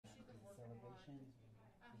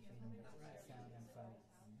sound and sight.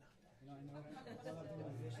 I know one of the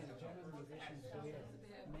musicians, German musicians later,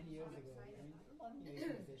 many years ago, I mean, a lot of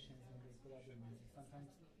musicians when they put out their music, sometimes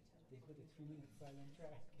they put a 2-minute silent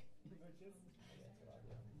track. Just that's what I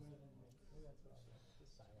do. That's what I do.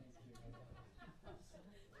 Just silence.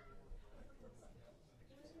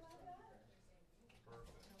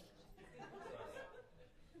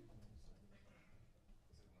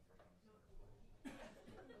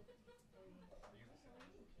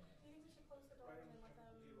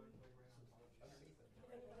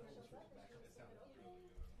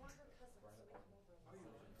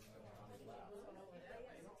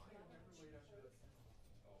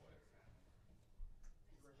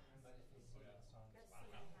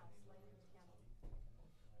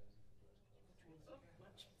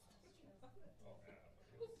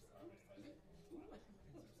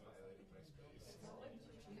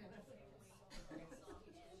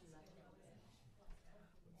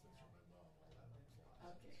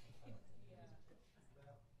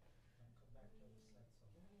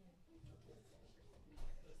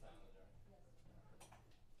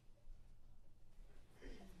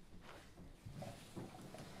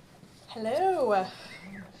 Hello.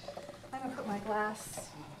 I'm going to put my glass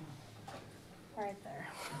right there.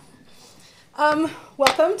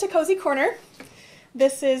 Welcome to Cozy Corner.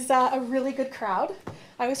 This is a really good crowd.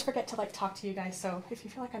 I always forget to talk to you guys, so if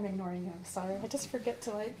you feel like I'm ignoring you, I'm sorry. I just forget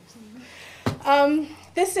to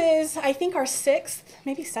This is, I think, our 6th,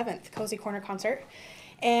 maybe 7th Cozy Corner concert.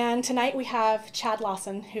 And tonight we have Chad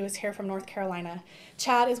Lawson, who is here from North Carolina.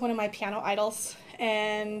 Chad is one of my piano idols,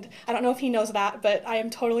 and I don't know if he knows that, but I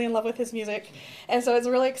am totally in love with his music. And so it's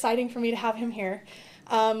really exciting for me to have him here.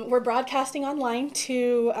 We're broadcasting online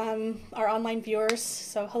to our online viewers,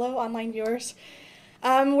 so hello online viewers.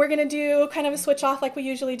 We're going to do kind of a switch off like we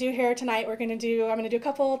usually do here tonight. I'm going to do a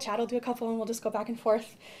couple, Chad will do a couple, and we'll just go back and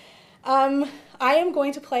forth. I am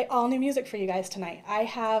going to play all new music for you guys tonight. I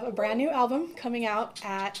have a brand new album coming out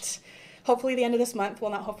at hopefully the end of this month. Well,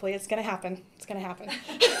 not hopefully, it's going to happen. It's going to happen.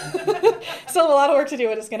 Still a lot of work to do,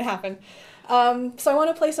 but it's going to happen. So I want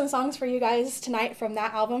to play some songs for you guys tonight from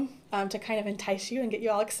that album to kind of entice you and get you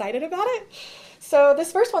all excited about it. So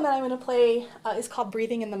this first one that I'm going to play is called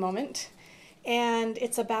Breathing in the Moment. And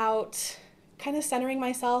it's about kind of centering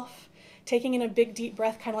myself, taking in a big deep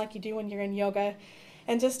breath, kind of like you do when you're in yoga,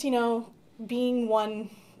 and just, being one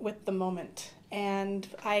with the moment. And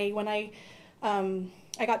when I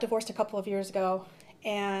got divorced a couple of years ago,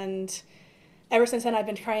 and ever since then I've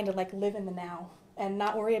been trying to live in the now and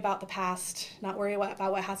not worry about the past, not worry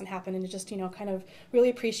about what hasn't happened, and just, kind of really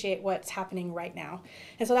appreciate what's happening right now.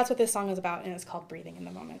 And so that's what this song is about, and it's called Breathing in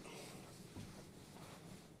the Moment.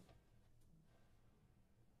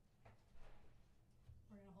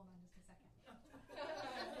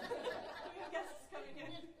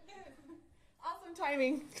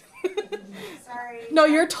 Timing. Sorry. No,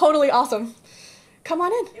 you're totally awesome. Come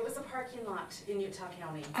on in. It was a parking lot in Utah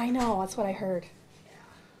County. I know, that's what I heard. Yeah.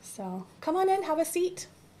 So, come on in, have a seat.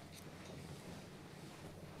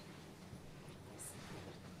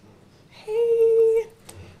 Hey.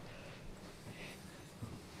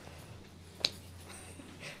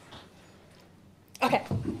 Okay,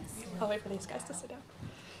 I'll wait for these guys to sit down.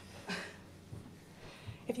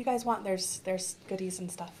 If you guys want, there's goodies and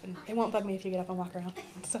stuff, and it won't bug me if you get up and walk around.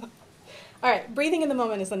 So, all right, Breathing in the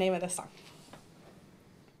Moment is the name of this song.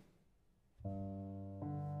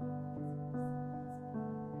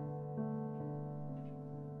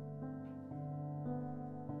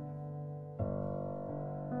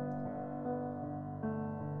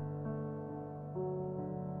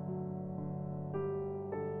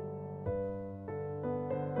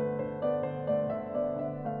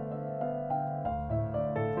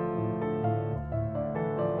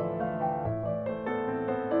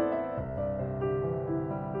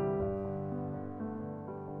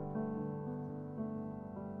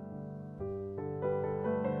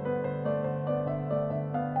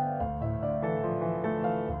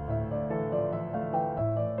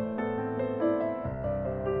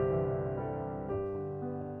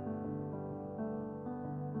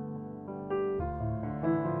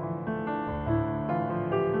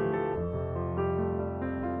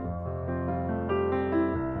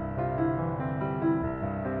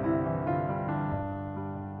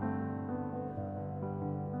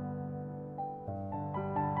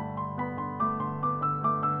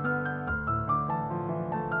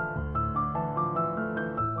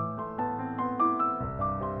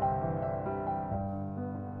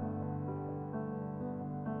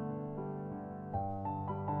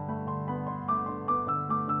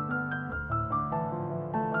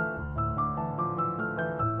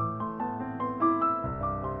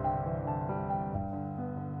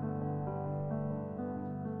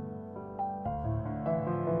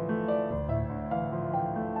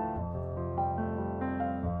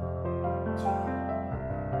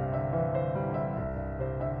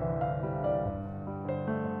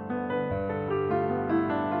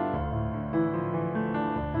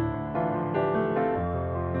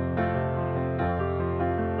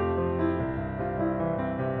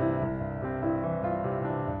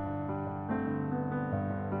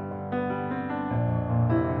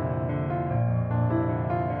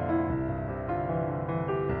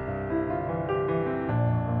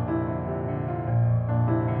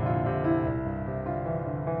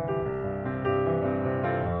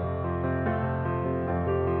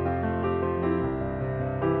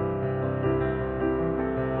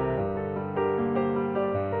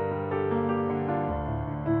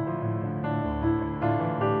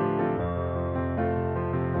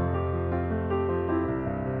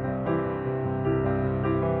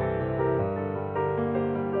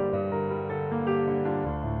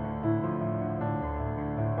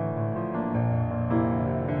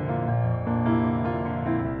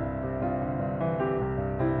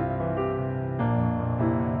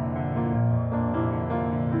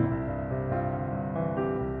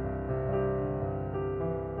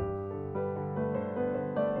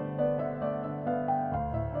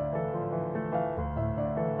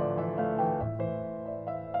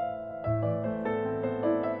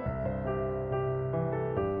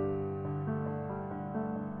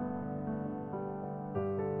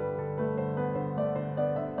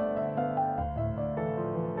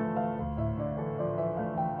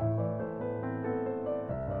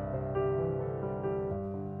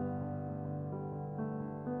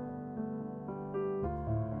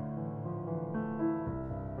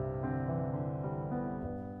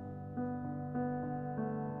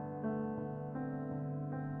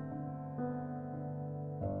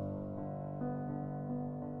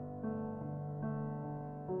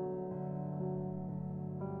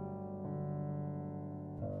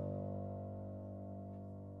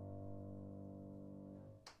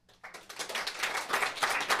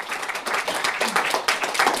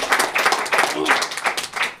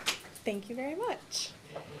 Thank you very much.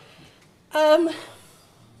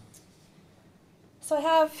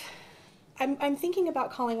 So I'm thinking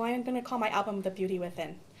about calling, well, I'm going to call my album The Beauty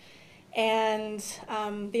Within. And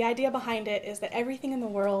the idea behind it is that everything in the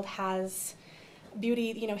world has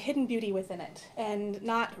beauty, hidden beauty within it, and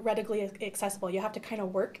not readily accessible. You have to kind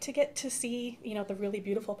of work to get to see, the really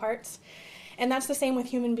beautiful parts. And that's the same with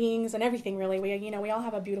human beings and everything, really. We all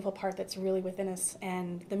have a beautiful part that's really within us,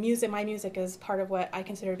 and my music is part of what I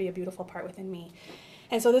consider to be a beautiful part within me.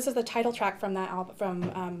 And so this is the title track from that album,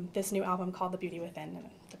 from this new album called The Beauty Within.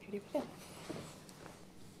 The Beauty Within.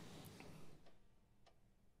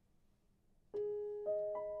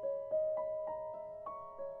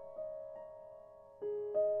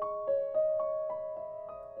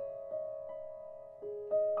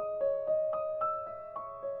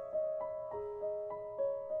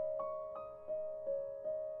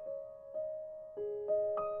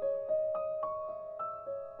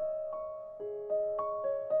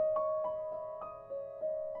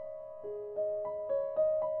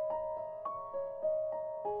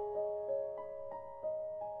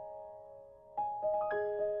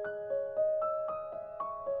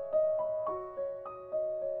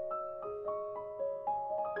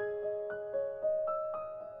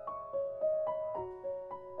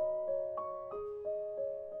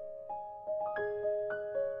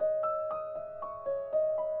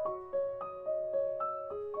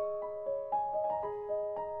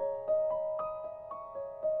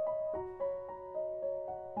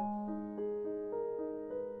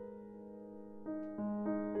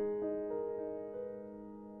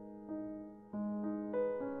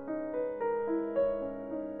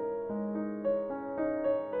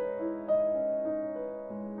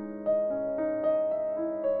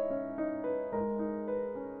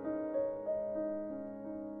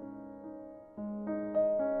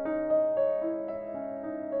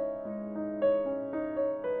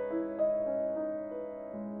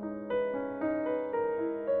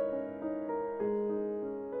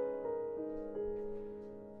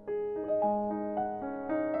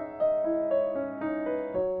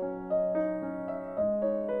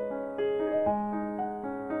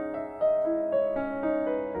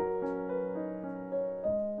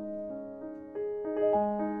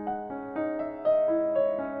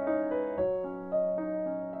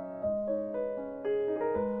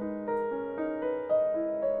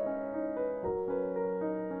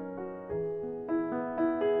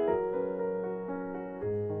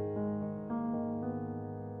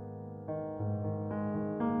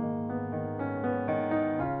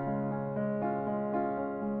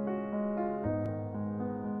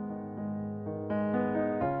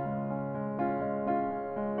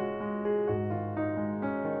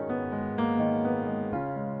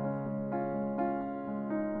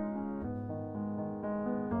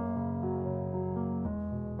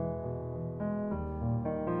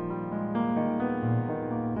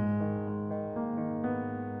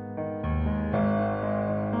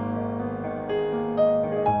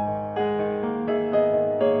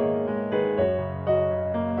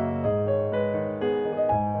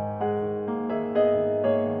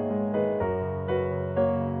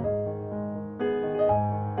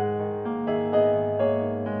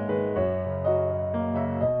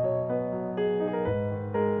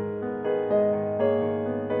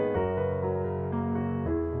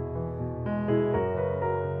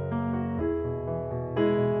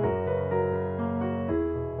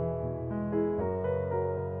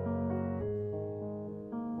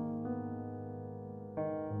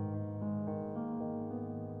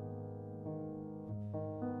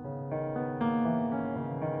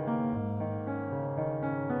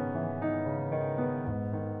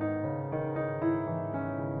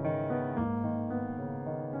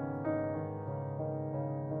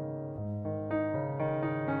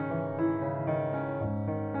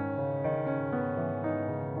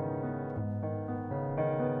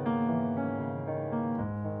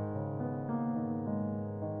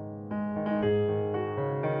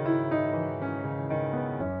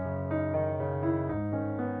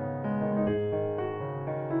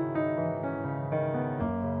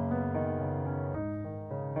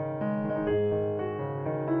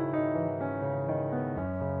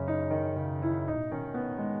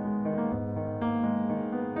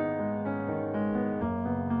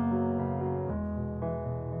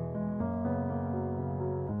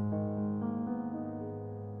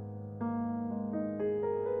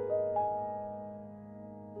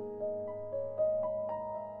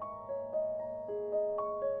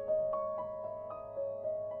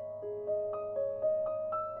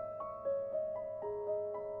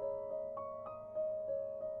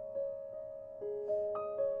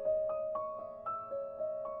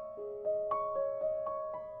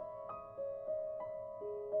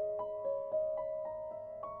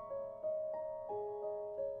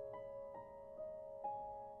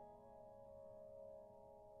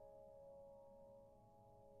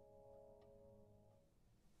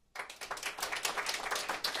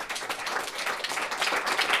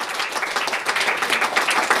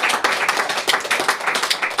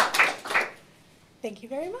 Thank you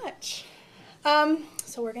very much.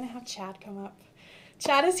 So we're going to have Chad come up.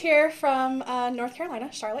 Chad is here from North Carolina,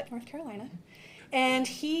 Charlotte, North Carolina. And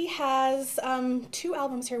he has 2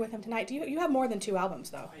 albums here with him tonight. You have more than 2 albums,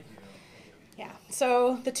 though. I do. Yeah.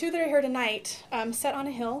 So the 2 that are here tonight, Set on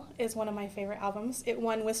a Hill is one of my favorite albums. It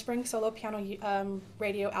won Whispering Solo Piano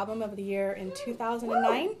Radio Album of the Year in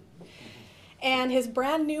 2009. And his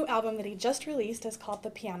brand new album that he just released is called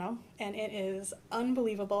The Piano, and it is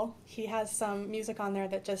unbelievable. He has some music on there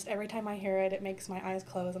that just every time I hear it, it makes my eyes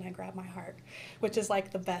close and I grab my heart, which is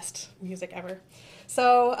like the best music ever.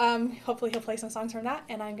 So hopefully he'll play some songs from that,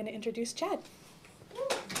 and I'm going to introduce Chad.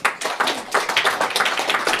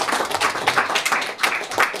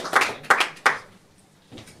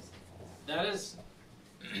 That is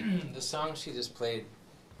the song she just played.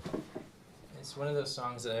 It's one of those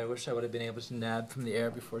songs that I wish I would have been able to nab from the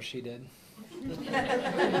air before she did.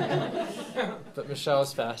 But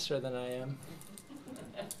Michelle's faster than I am.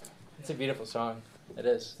 It's a beautiful song. It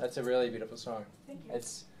is. That's a really beautiful song. Thank you.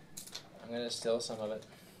 I'm going to steal some of it,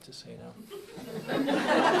 just so you know.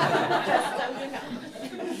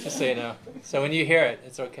 Just so you know. So when you hear it,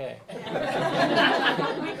 it's okay. We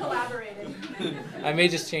collaborated. I may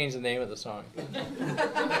just change the name of the song.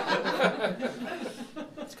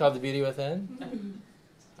 It's called The Beauty Within?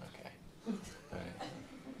 Okay. All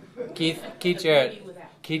right. Keith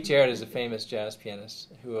Jarrett is a famous jazz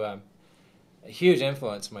pianist who a huge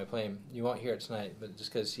influence in my playing. You won't hear it tonight, but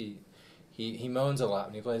just because he moans a lot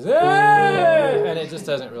when he plays, and it just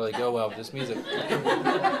doesn't really go well with this music.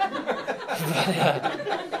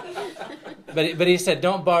 But he said,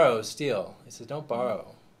 don't borrow, steal. He said, don't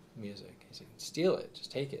borrow music. He said, steal it, just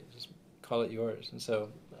take it, just call it yours. And so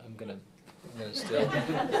I'm gonna steal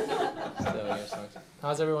your songs.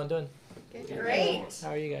 How's everyone doing? Great. How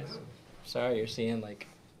are you guys? Sorry, you're seeing like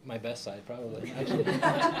my best side, probably. Actually,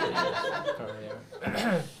 probably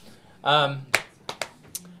are.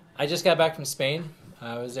 I just got back from Spain.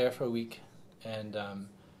 I was there for a week, and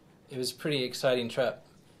it was a pretty exciting trip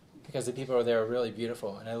because the people over there are really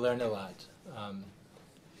beautiful, and I learned a lot.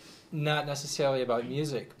 Not necessarily about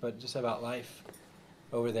music, but just about life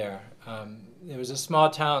over there. There was a small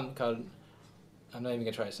town called, I'm not even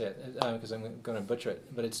going to try to say it because I'm going to butcher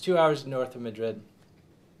it, but it's 2 hours north of Madrid.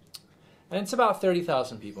 And it's about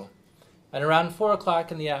 30,000 people. And around 4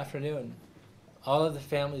 o'clock in the afternoon, all of the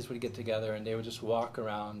families would get together and they would just walk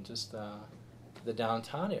around just the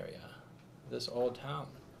downtown area, this old town.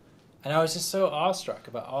 And I was just so awestruck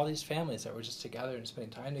about all these families that were just together and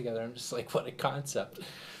spending time together. I'm just like, what a concept.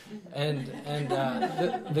 And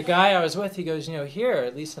the guy I was with, he goes, here,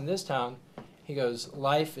 at least in this town, he goes,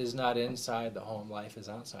 life is not inside the home, life is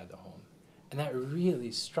outside the home. And that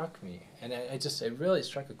really struck me. And it really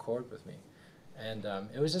struck a chord with me. And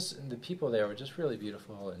it was just, the people there were just really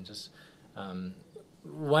beautiful. And just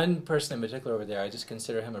one person in particular over there, I just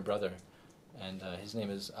consider him a brother. And his name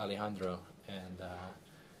is Alejandro. And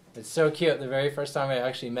it's so cute. The very first time I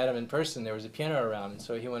actually met him in person, there was a piano around. And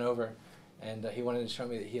so he went over and he wanted to show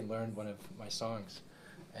me that he had learned one of my songs.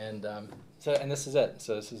 And and this is it.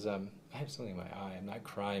 So this is, I have something in my eye. I'm not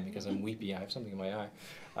crying because I'm weepy. I have something in my eye.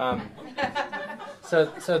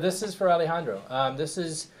 So this is for Alejandro. This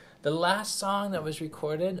is the last song that was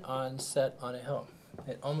recorded on Set on a Hill.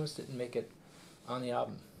 It almost didn't make it on the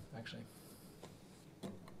album, actually.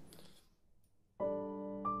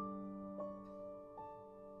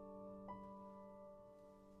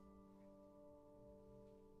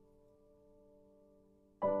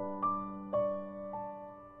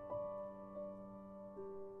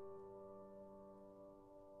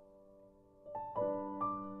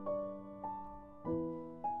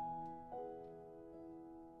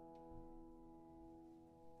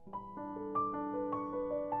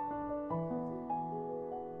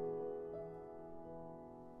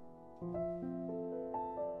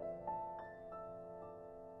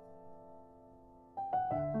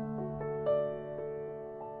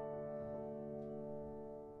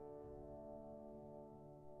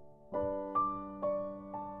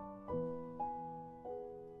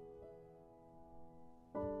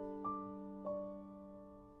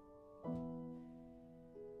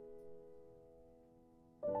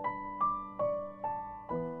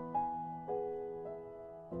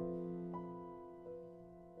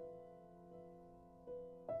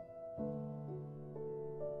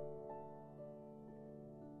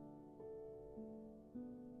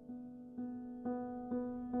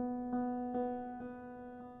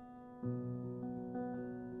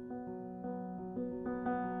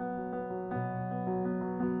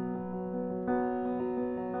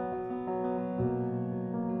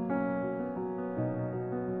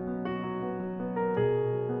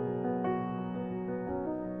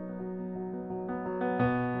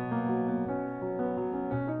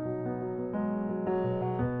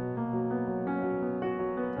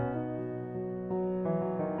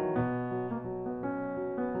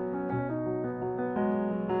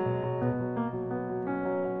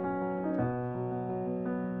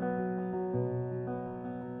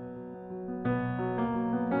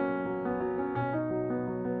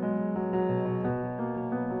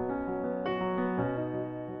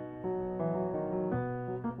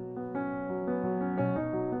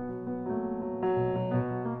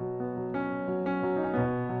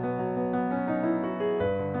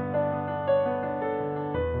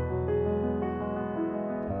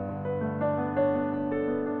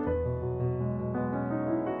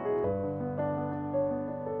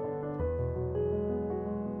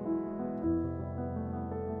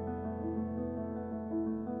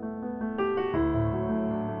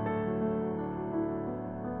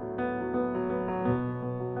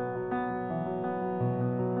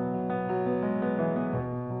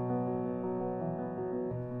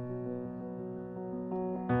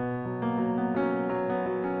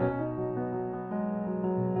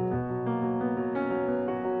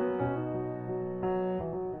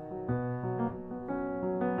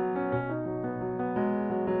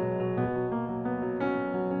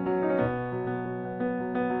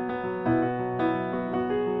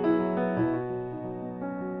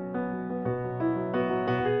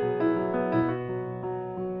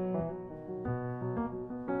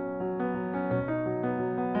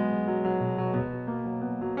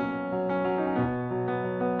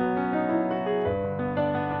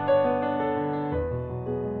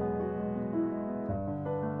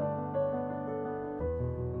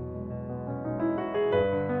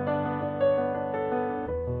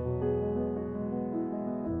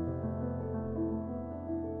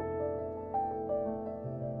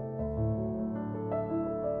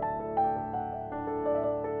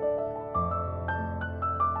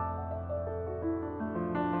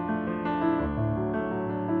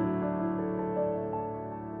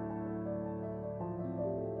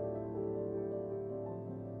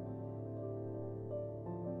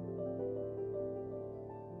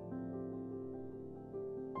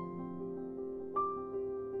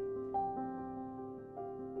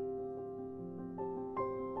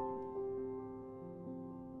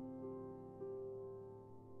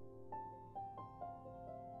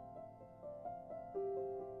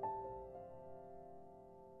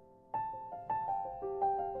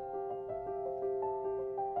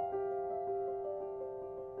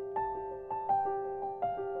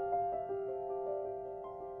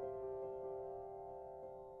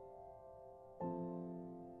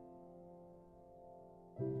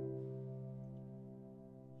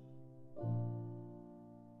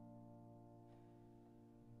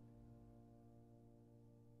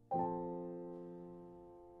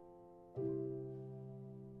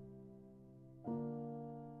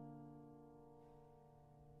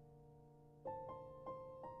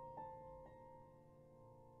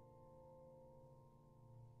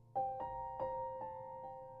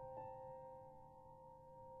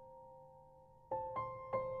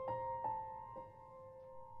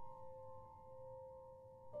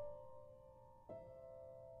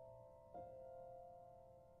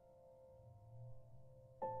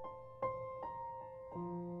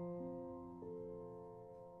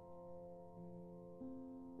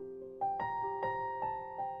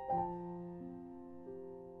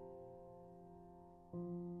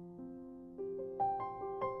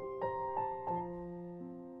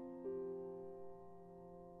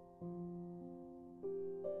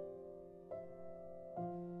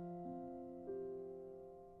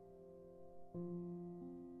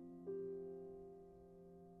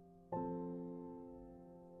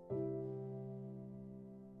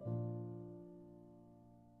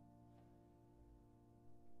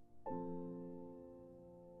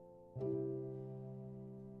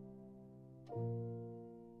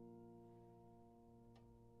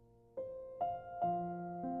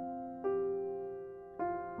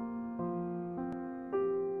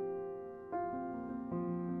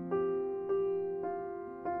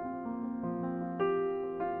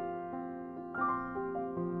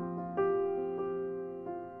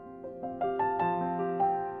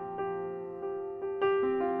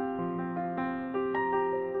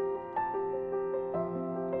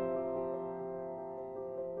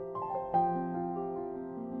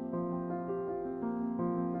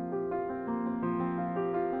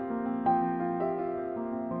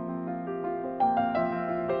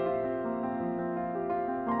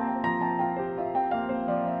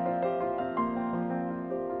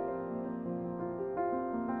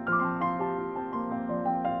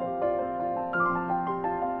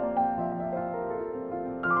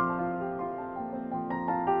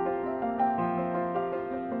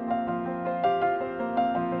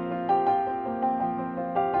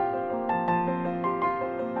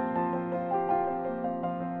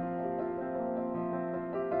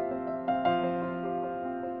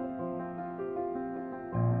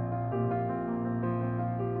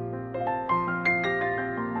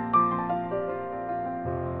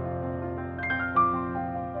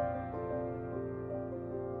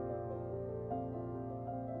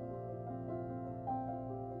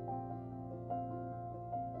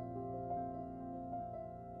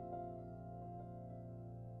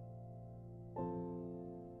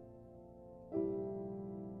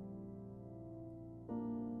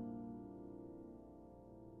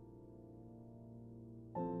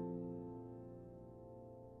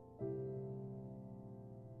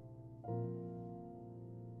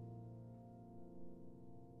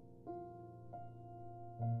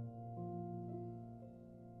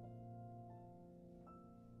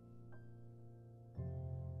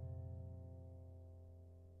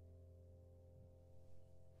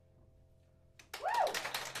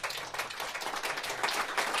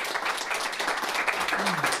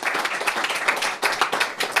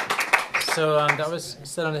 so that was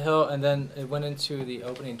Set on the Hill, and then it went into the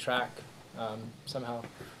opening track somehow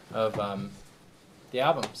of the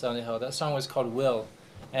album, Set on the Hill. That song was called Will.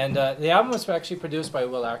 And the album was actually produced by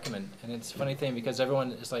Will Ackerman. And it's a funny thing because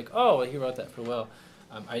everyone is like, oh, well, he wrote that for Will.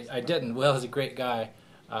 I didn't. Will is a great guy,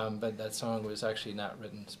 but that song was actually not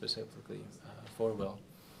written specifically for Will.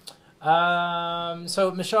 So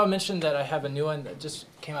Michelle mentioned that I have a new one that just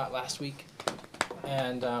came out last week.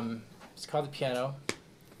 And it's called The Piano.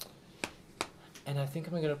 And I think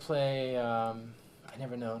I'm going to play, I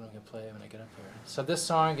never know what I'm going to play when I get up here. So this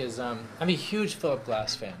song is, I'm a huge Philip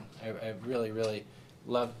Glass fan. I really, really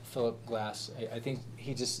love Philip Glass. I think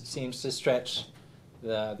he just seems to stretch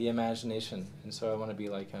the imagination, and so I want to be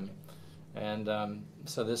like him. And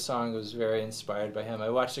so this song was very inspired by him. I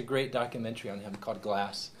watched a great documentary on him called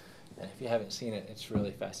Glass, and if you haven't seen it, it's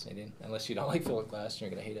really fascinating. Unless you don't like Philip Glass, you're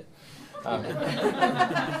going to hate it.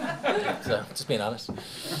 So just being honest.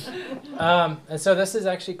 And so this is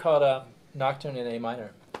actually called Nocturne in A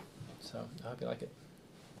minor. So I hope you like it.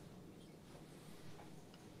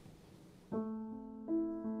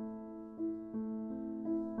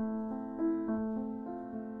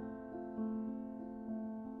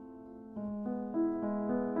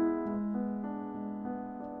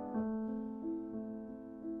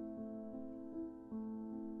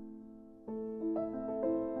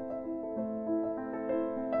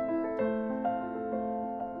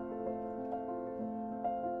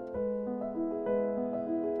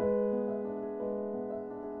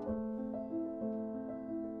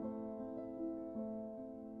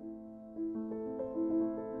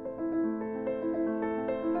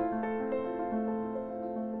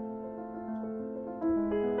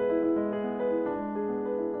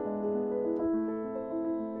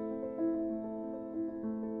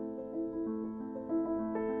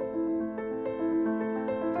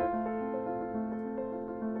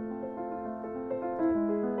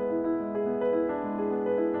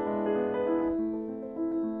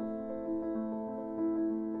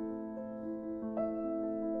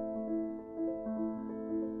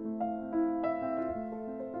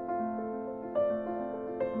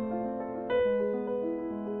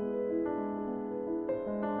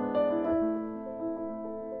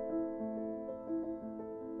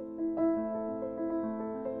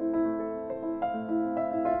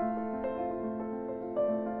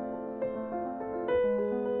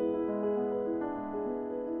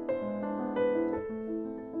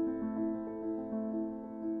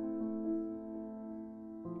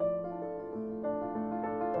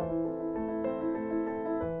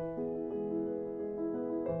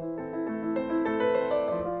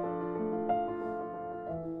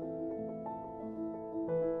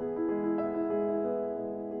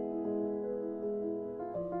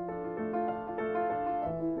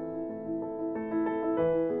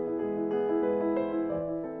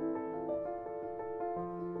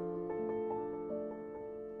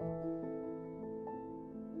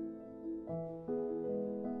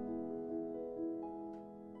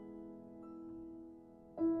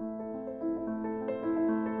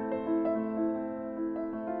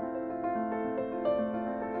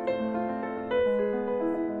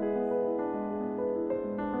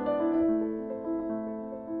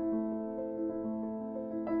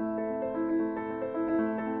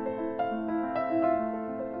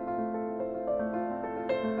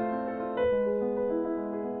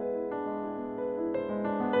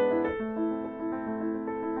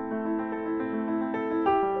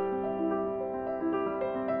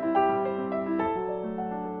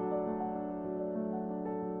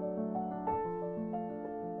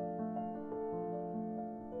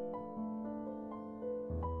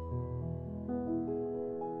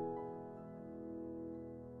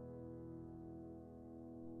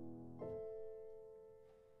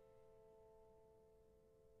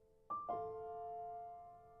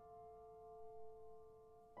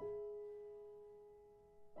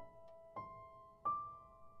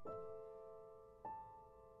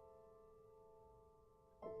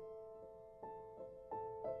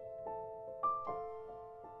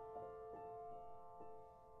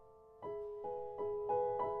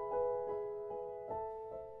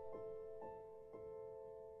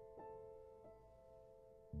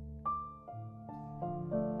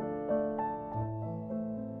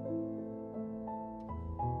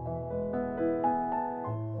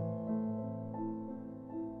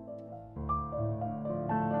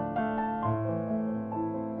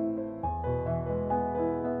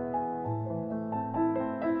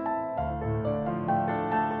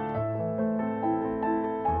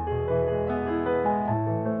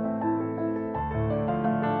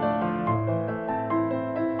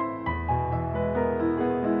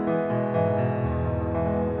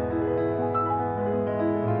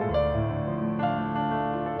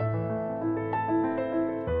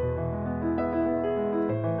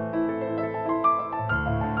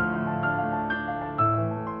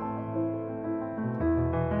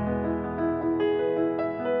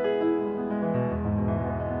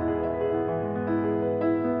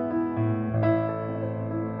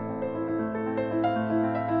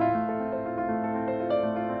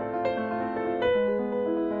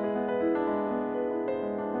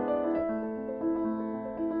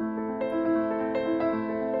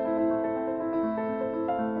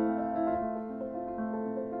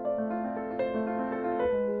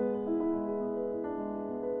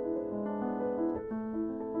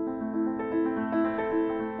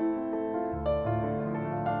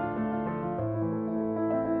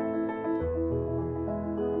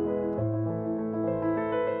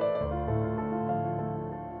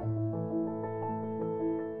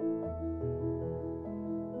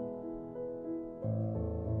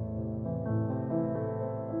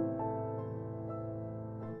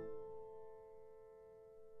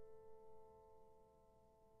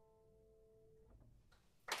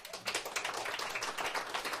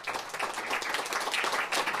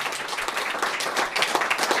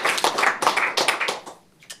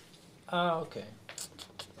 Okay.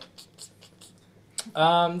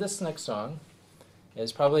 This next song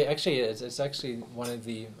is probably it's actually one of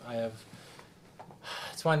the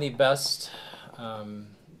it's one of the best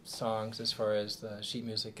songs as far as the sheet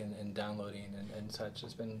music and downloading and such.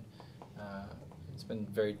 It's been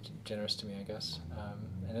very generous to me, I guess.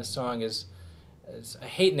 And this song is I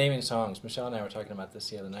hate naming songs. Michelle and I were talking about this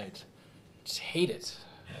the other night. I just hate it.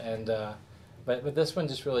 And but this one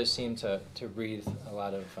just really seemed to breathe a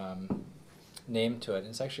lot of name to it. And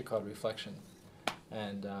it's actually called Reflection.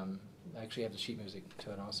 And I actually have the sheet music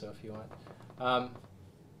to it also if you want.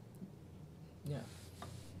 Yeah.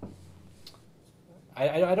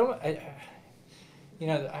 I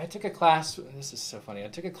took a class. This is so funny. I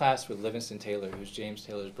took a class with Livingston Taylor, who's James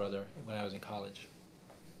Taylor's brother, when I was in college,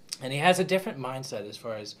 and he has a different mindset as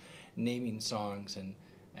far as naming songs and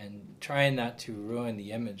trying not to ruin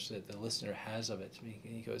the image that the listener has of it. And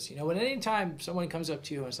he goes, when any time someone comes up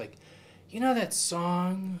to you and it's like, that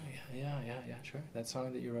song? Yeah, sure. That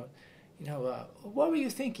song that you wrote. What were you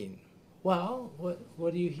thinking? Well,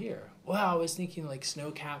 what do you hear? Well, I was thinking like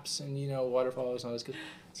snow caps and waterfalls and all this.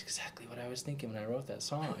 That's exactly what I was thinking when I wrote that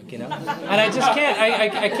song. And I just can't.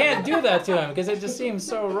 I can't do that to him because it just seems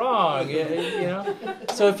so wrong.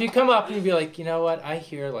 So if you come up and you be like, what? I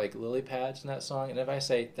hear like lily pads in that song, and if I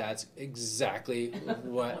say that's exactly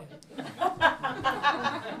what.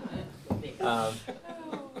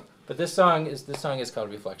 But this song is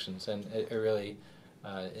called Reflections, and it really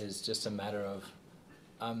is just a matter of.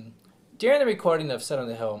 During the recording of Set on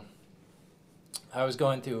the Hill, I was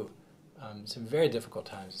going through some very difficult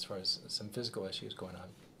times as far as some physical issues going on.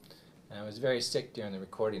 And I was very sick during the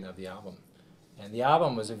recording of the album. And the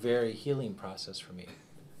album was a very healing process for me.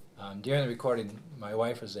 During the recording, my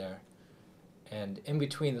wife was there. And in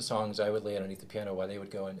between the songs, I would lay underneath the piano while they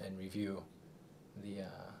would go and review the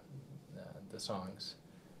songs.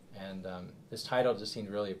 And this title just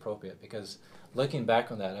seemed really appropriate because looking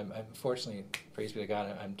back on that, I'm fortunately, praise be to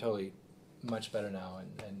God, I'm totally much better now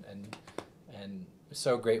and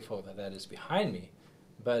so grateful that is behind me.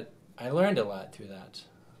 But I learned a lot through that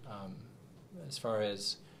as far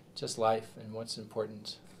as just life and what's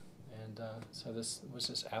important. And so this was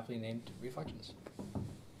just aptly named Reflections.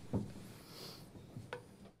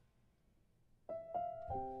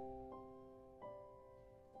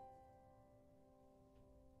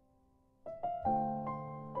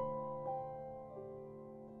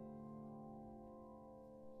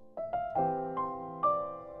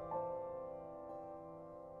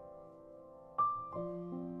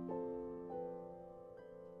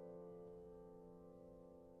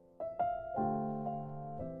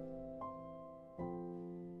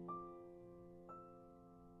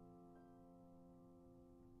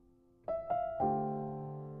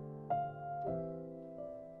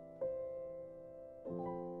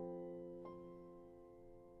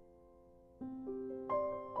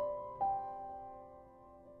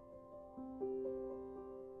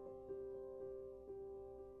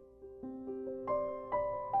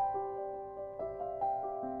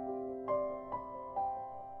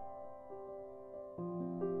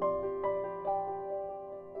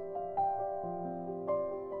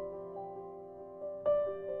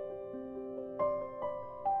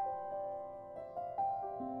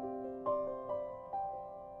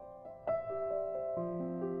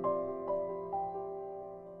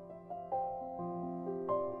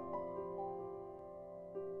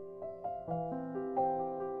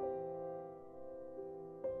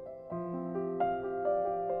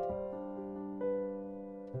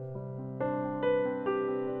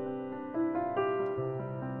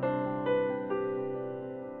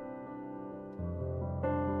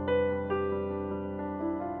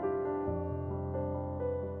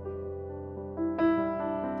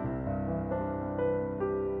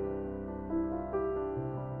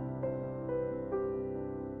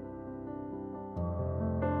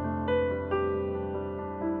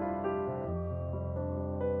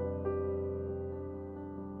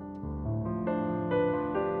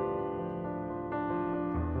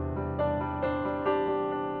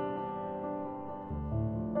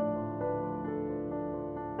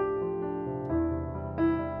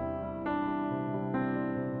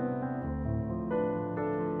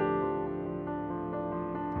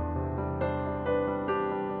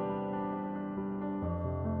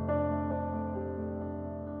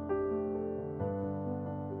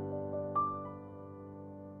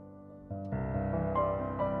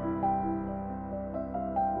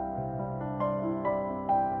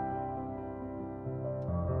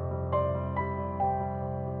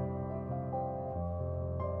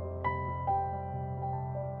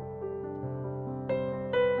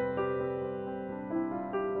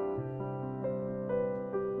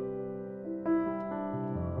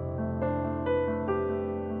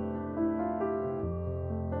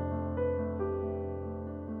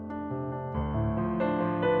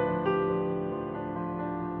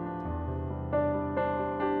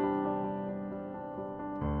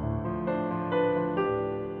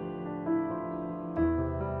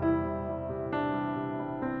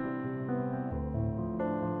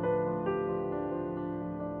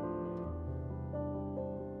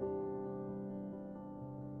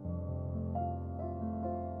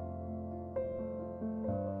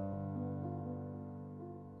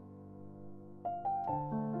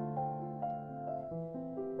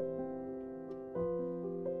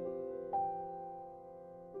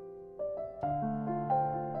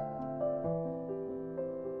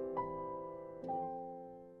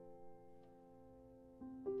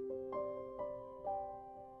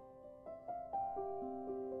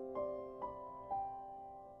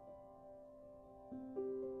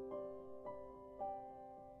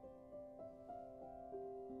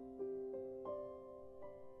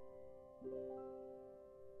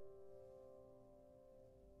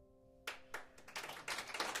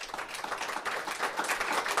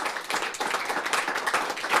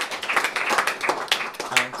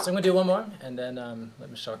 So I'm going to do one more, and then let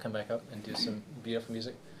Michelle come back up and do some beautiful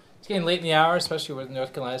music. It's getting late in the hour, especially where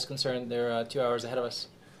North Carolina is concerned. They're 2 hours ahead of us.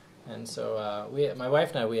 And so my wife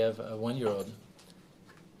and I, we have a 1-year-old.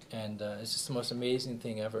 And it's just the most amazing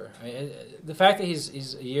thing ever. The fact that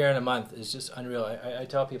he's a year and a month is just unreal. I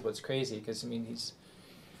tell people it's crazy because, I mean,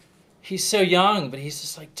 he's so young, but he's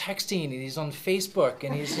just like texting, and he's on Facebook,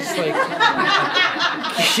 and he's just like,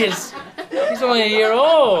 he's only a year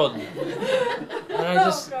old. And I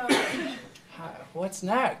just, what's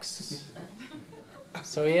next?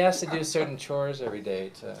 So he has to do certain chores every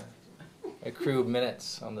day to accrue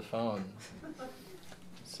minutes on the phone.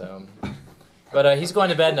 So, but he's going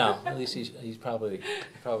to bed now. At least he probably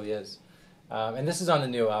is. And this is on the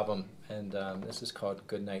new album, and this is called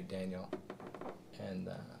Good Night, Daniel. And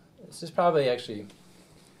this is probably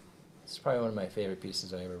one of my favorite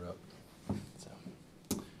pieces I ever wrote.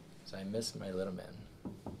 So I miss my little man.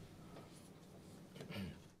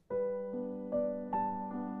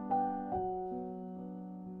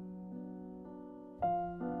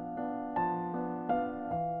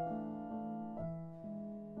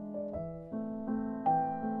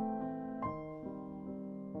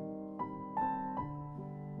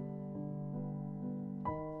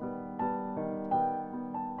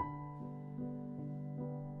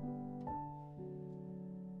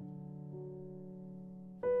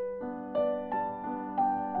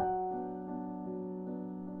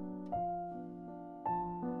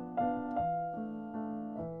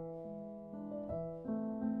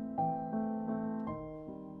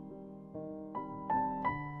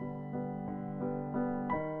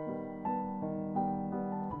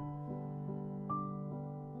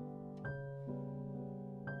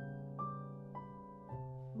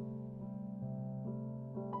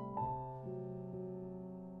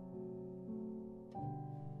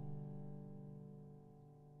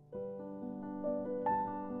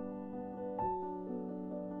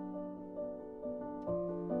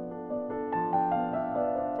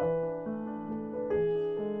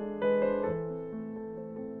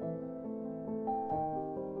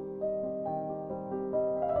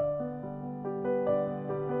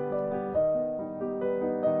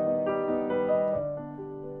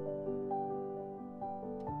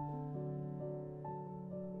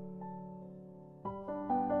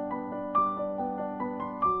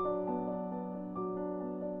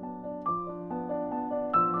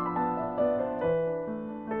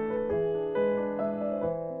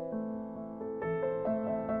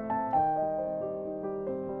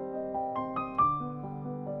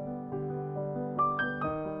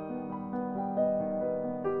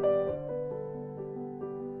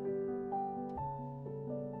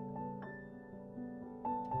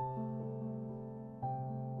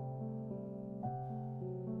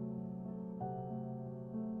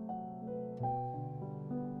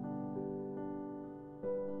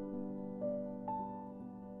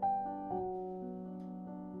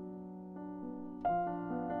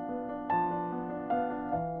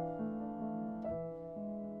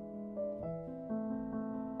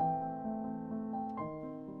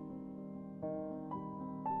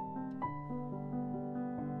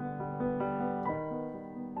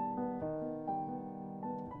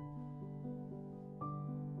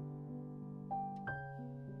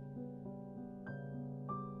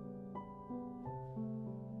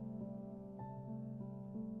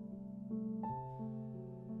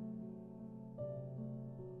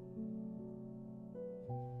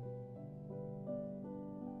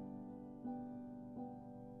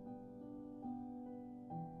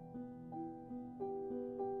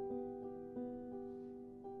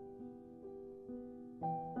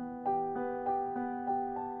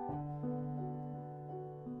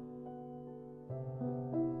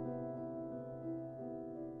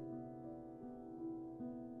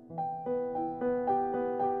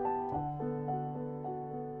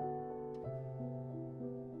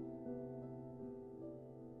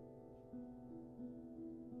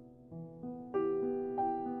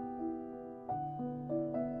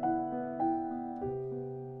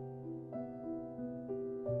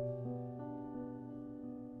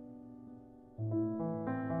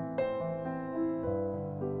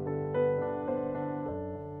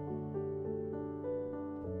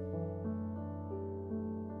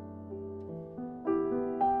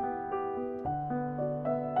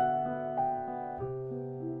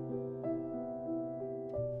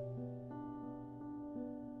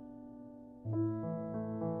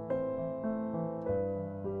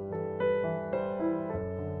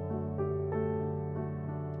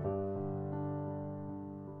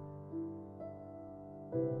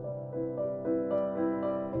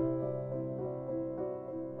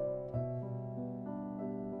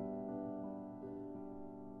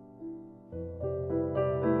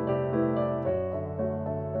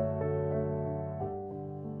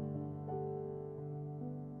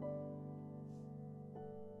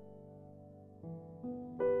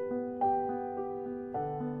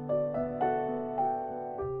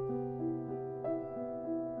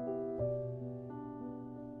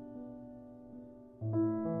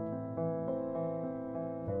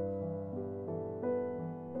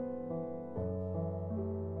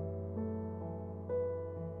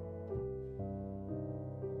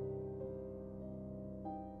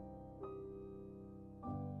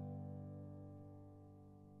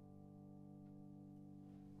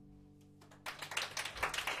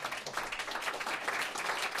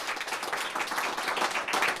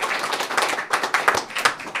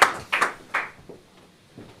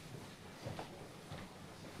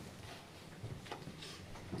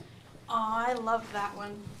 I love that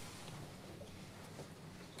one.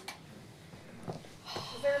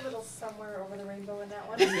 Is there a little somewhere over the rainbow in that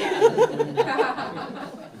one?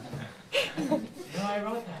 No, I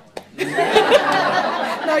wrote that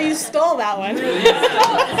one. No, you stole that one.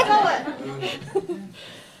 Stole it.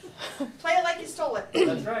 Play it like you stole it.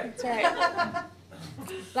 That's right. That's right.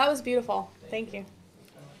 That was beautiful. Thank you.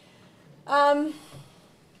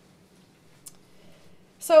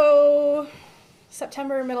 So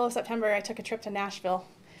middle of September, I took a trip to Nashville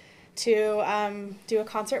to do a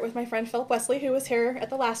concert with my friend Philip Wesley, who was here at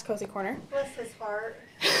the last Cozy Corner. Bless his heart.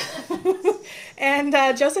 And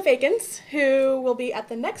Joseph Akins, who will be at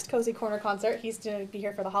the next Cozy Corner concert. He's going to be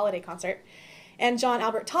here for the holiday concert. And John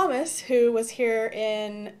Albert Thomas, who was here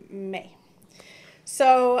in May.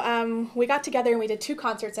 So we got together and we did 2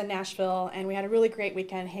 concerts in Nashville, and we had a really great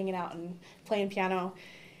weekend hanging out and playing piano.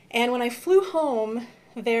 And when I flew home,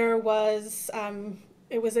 there was,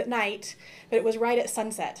 it was at night, but it was right at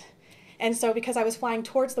sunset. And so because I was flying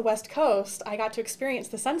towards the West Coast, I got to experience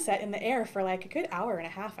the sunset in the air for like a good hour and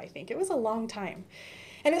a half, I think. It was a long time.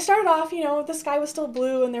 And it started off, the sky was still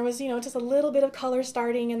blue, and there was, just a little bit of color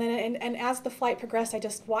starting. And then, and as the flight progressed, I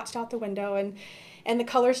just watched out the window, and the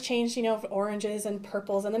colors changed, oranges and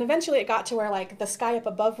purples. And then eventually it got to where like the sky up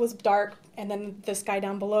above was dark, and then the sky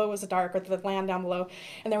down below was dark, or the land down below.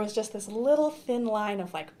 And there was just this little thin line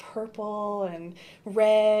of like purple and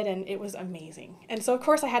red, and it was amazing. And so of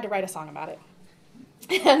course I had to write a song about it.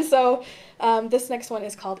 And so this next one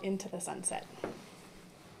is called Into the Sunset.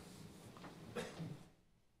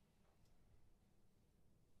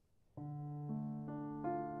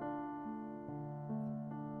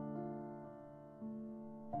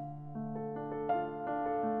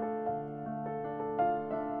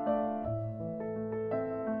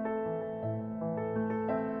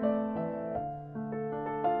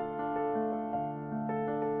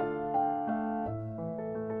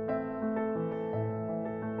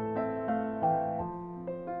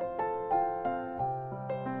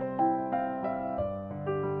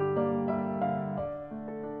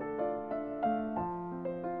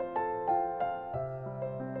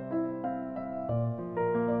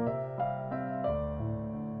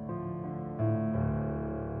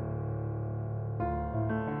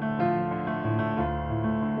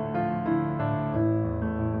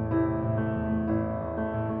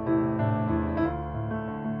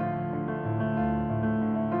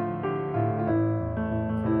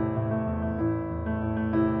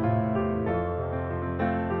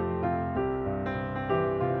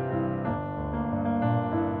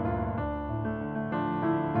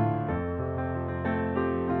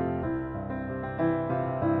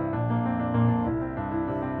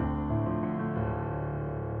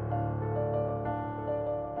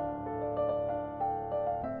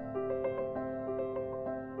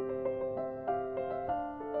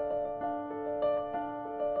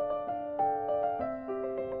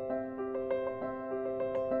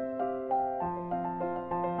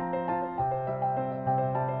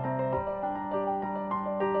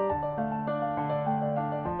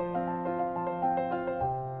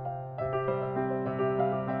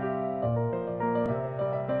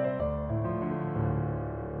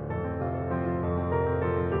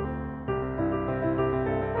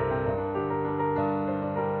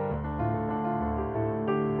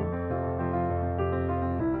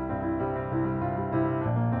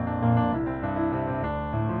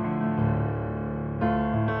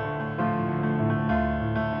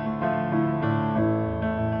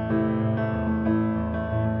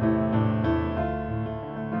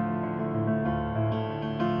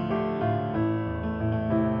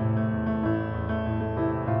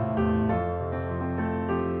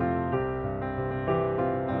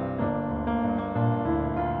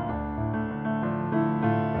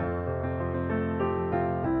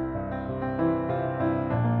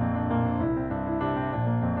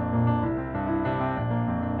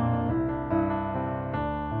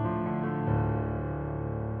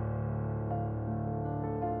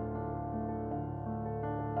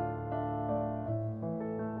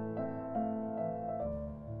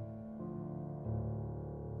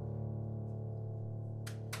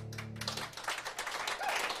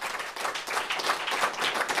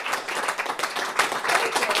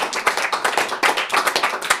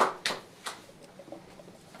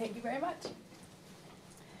 Thank you very much.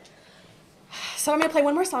 So I'm going to play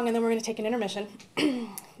one more song, and then we're going to take an intermission.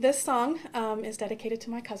 This song is dedicated to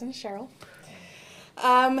my cousin Cheryl.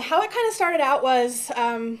 How it kind of started out was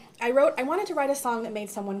I wanted to write a song that made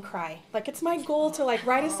someone cry. Like, it's my goal to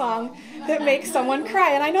write a song that makes someone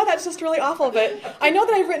cry. And I know that's just really awful, but I know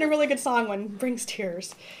that I've written a really good song when it brings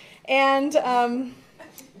tears. And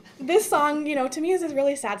this song, to me is this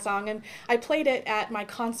really sad song, and I played it at my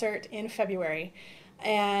concert in February,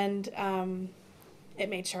 and it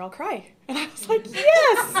made Cheryl cry. And I was like,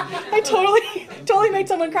 yes! I totally made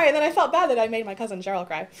someone cry, and then I felt bad that I made my cousin Cheryl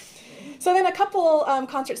cry. So then a couple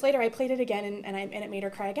concerts later, I played it again, and it made her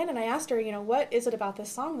cry again, and I asked her, what is it about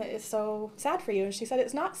this song that is so sad for you? And she said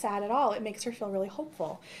it's not sad at all. It makes her feel really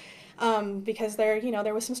hopeful. Because there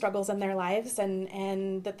was some struggles in their lives,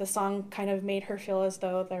 and that the song kind of made her feel as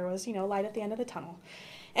though there was, light at the end of the tunnel.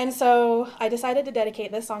 And so I decided to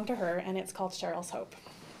dedicate this song to her, and it's called Cheryl's Hope.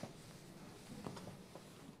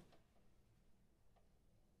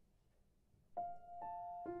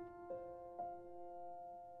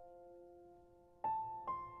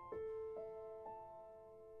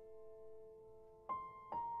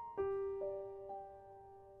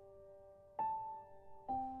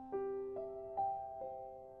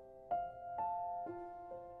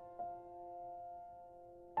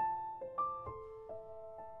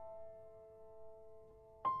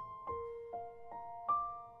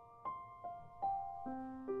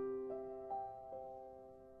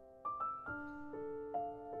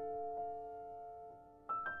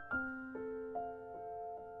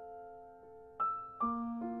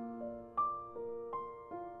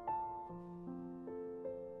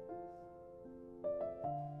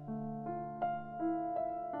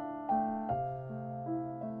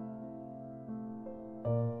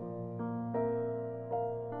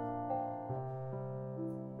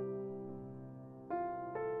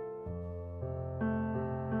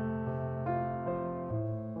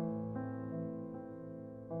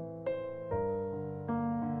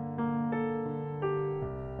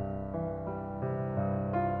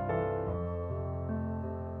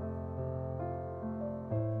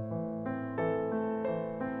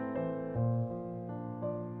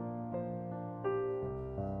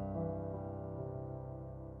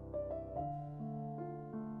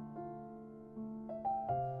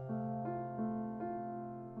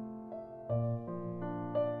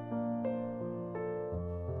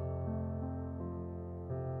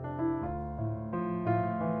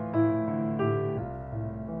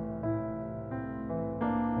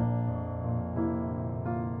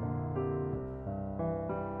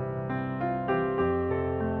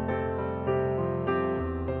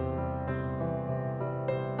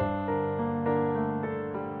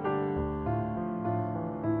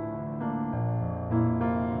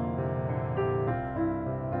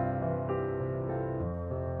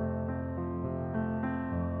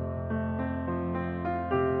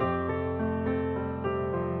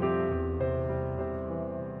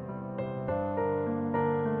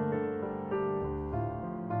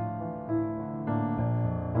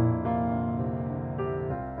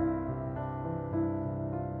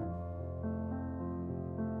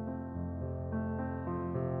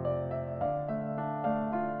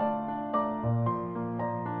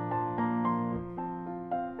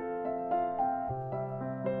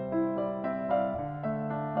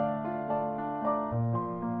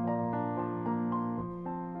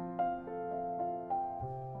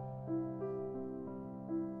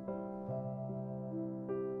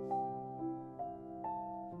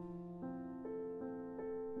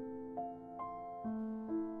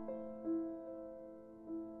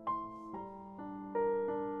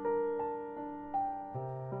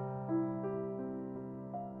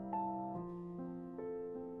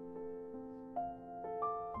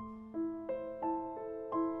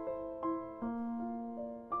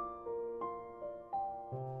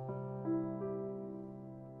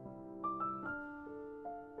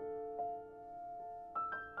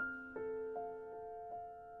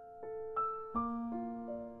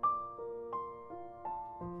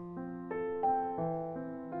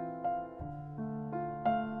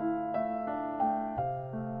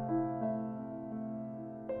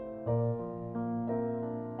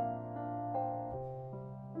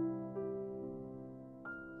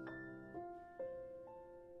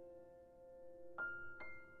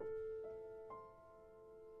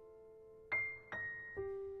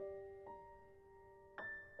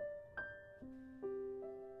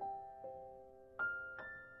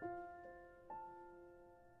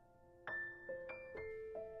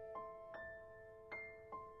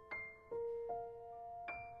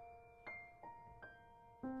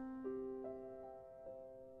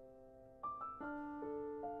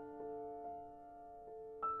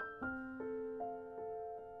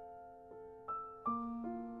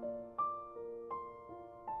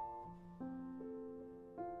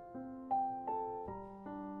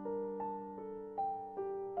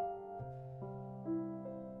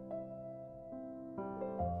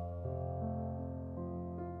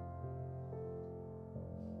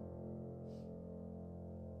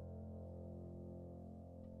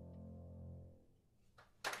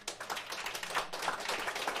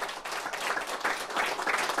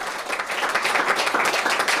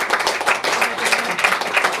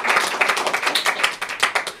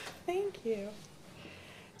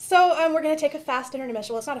 going to take a fast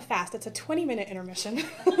intermission. Well, it's not a fast, it's a 20-minute intermission.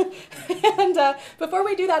 And before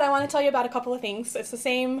we do that, I want to tell you about a couple of things. It's the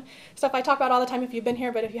same stuff I talk about all the time if you've been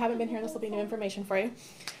here, but if you haven't been here, this will be new information for you.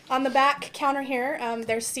 On the back counter here,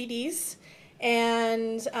 there's CDs,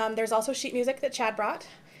 and there's also sheet music that Chad brought.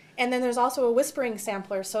 And then there's also a whispering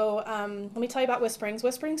sampler. So let me tell you about Whisperings.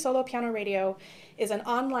 Whispering Solo Piano Radio is an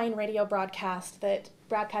online radio broadcast that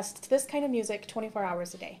broadcasts this kind of music 24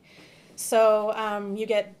 hours a day. So you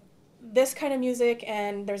get this kind of music,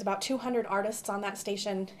 and there's about 200 artists on that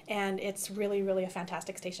station, and it's really, really a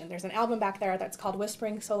fantastic station. There's an album back there that's called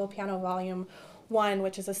Whispering Solo Piano Volume 1,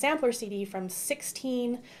 which is a sampler CD from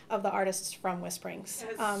 16 of the artists from Whisperings.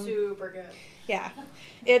 It's super good. Yeah.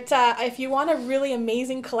 If you want a really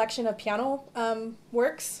amazing collection of piano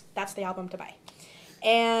works, that's the album to buy.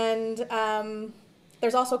 And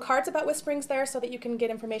there's also cards about Whisperings there so that you can get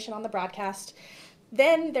information on the broadcast.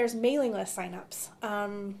 Then there's mailing list signups.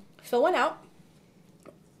 Fill one out.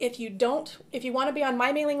 If you want to be on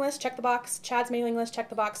my mailing list, check the box. Chad's mailing list, check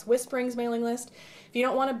the box. Whispering's mailing list. If you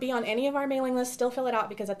don't want to be on any of our mailing lists, still fill it out,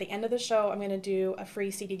 because at the end of the show, I'm going to do a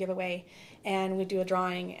free CD giveaway, and we do a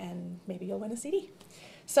drawing, and maybe you'll win a CD.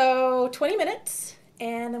 So 20 minutes,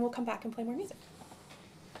 and then we'll come back and play more music.